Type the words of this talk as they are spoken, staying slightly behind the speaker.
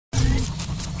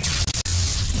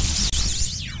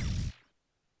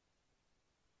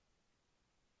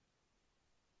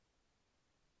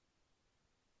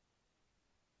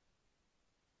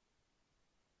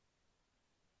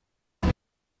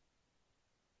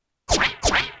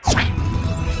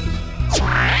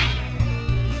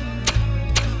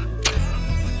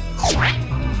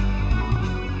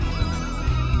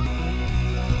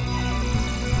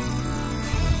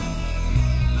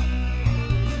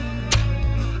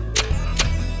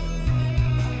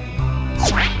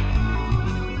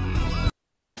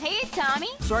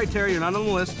Sorry, Terry, you're not on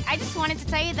the list. I just wanted to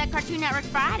tell you that Cartoon Network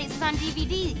Fridays is on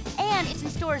DVD, and it's in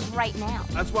stores right now.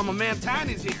 That's why my man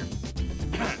Tiny's here.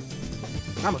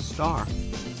 I'm a star.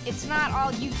 It's not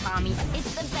all you, Tommy.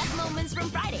 It's the best moments from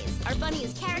Fridays, our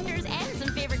funniest characters, and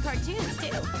some favorite cartoons,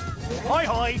 too. Hoi,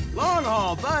 hoi. Long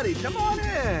haul, buddy, come on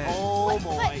in. Oh,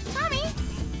 boy. But, Tommy!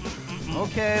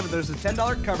 Okay, but there's a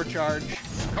 $10 cover charge.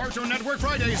 Cartoon Network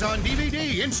Fridays on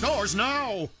DVD in stores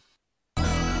now.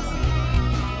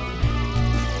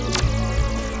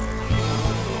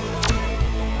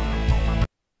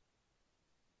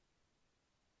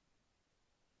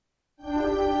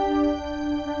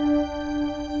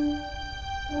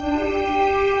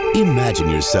 Imagine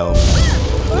yourself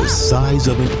the size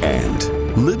of an ant,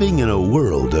 living in a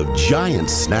world of giant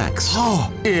snacks.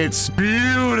 Oh, it's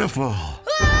beautiful.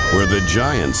 Where the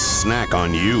giants snack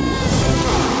on you.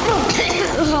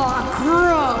 Oh,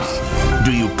 gross.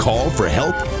 Do you call for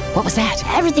help? What was that?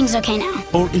 Everything's okay now.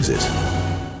 Or is it?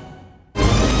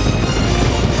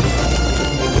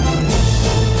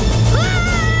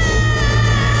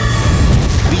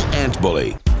 The Ant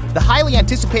Bully. The highly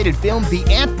anticipated film The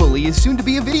Ant Bully is soon to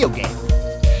be a video game.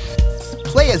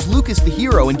 Play as Lucas the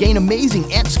hero and gain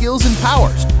amazing ant skills and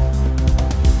powers.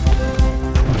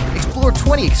 Explore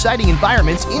 20 exciting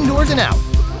environments indoors and out.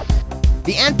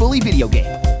 The Ant Bully video game.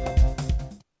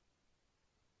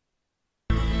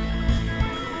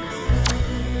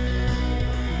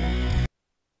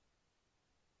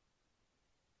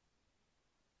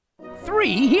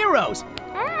 Three heroes.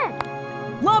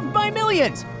 Loved by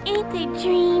millions. Ain't they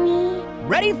dreamy?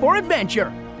 Ready for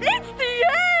adventure. It's the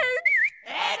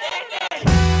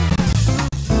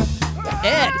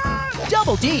Ed,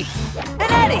 Double D, and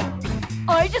Eddie.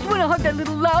 I just want to hug that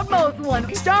little loudmouth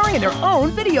one. Starring in their own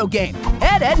video game,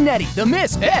 Ed, Ed and Eddie, The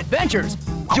Misadventures.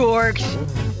 Dorks.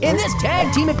 In this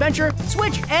tag team adventure,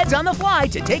 switch Eds on the fly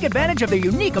to take advantage of their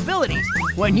unique abilities.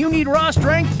 When you need raw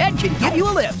strength, Ed can give you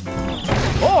a lift.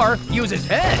 Or use his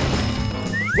head.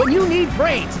 When you need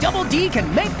brains, Double D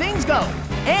can make things go.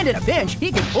 And in a pinch,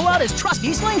 he can pull out his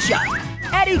trusty slingshot.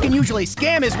 Eddie can usually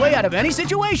scam his way out of any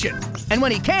situation. And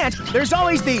when he can't, there's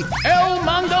always the El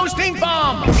Mundo Stink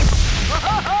Bomb.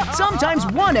 Sometimes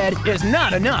one Ed is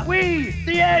not enough. We,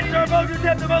 the Eds, are about to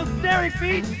attempt the most daring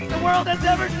feat the world has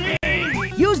ever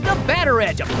seen. Use the Batter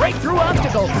Ed to break through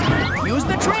obstacles. Use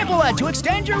the Trample Ed to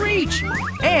extend your reach.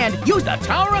 And use the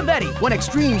Tower of Eddie when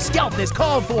extreme stealth is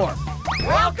called for.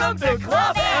 Welcome to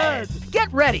Club Ed.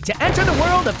 Get ready to enter the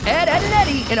world of Ed, Ed and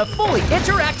Eddie in a fully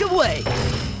interactive way.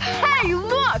 Hey,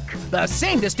 look! The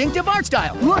same distinctive art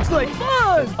style. Looks like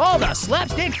fun! All the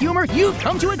slapstick humor you've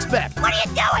come to expect. What are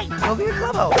you doing? I'll be a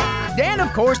clubhouse. And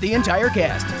of course, the entire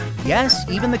cast. Yes,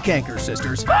 even the Kanker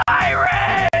sisters.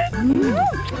 Pirates!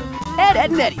 Ed,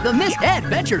 Ed and Eddie, The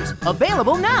Misadventures.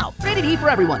 Available now. Rated E for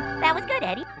everyone. That was good,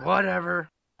 Eddie. Whatever.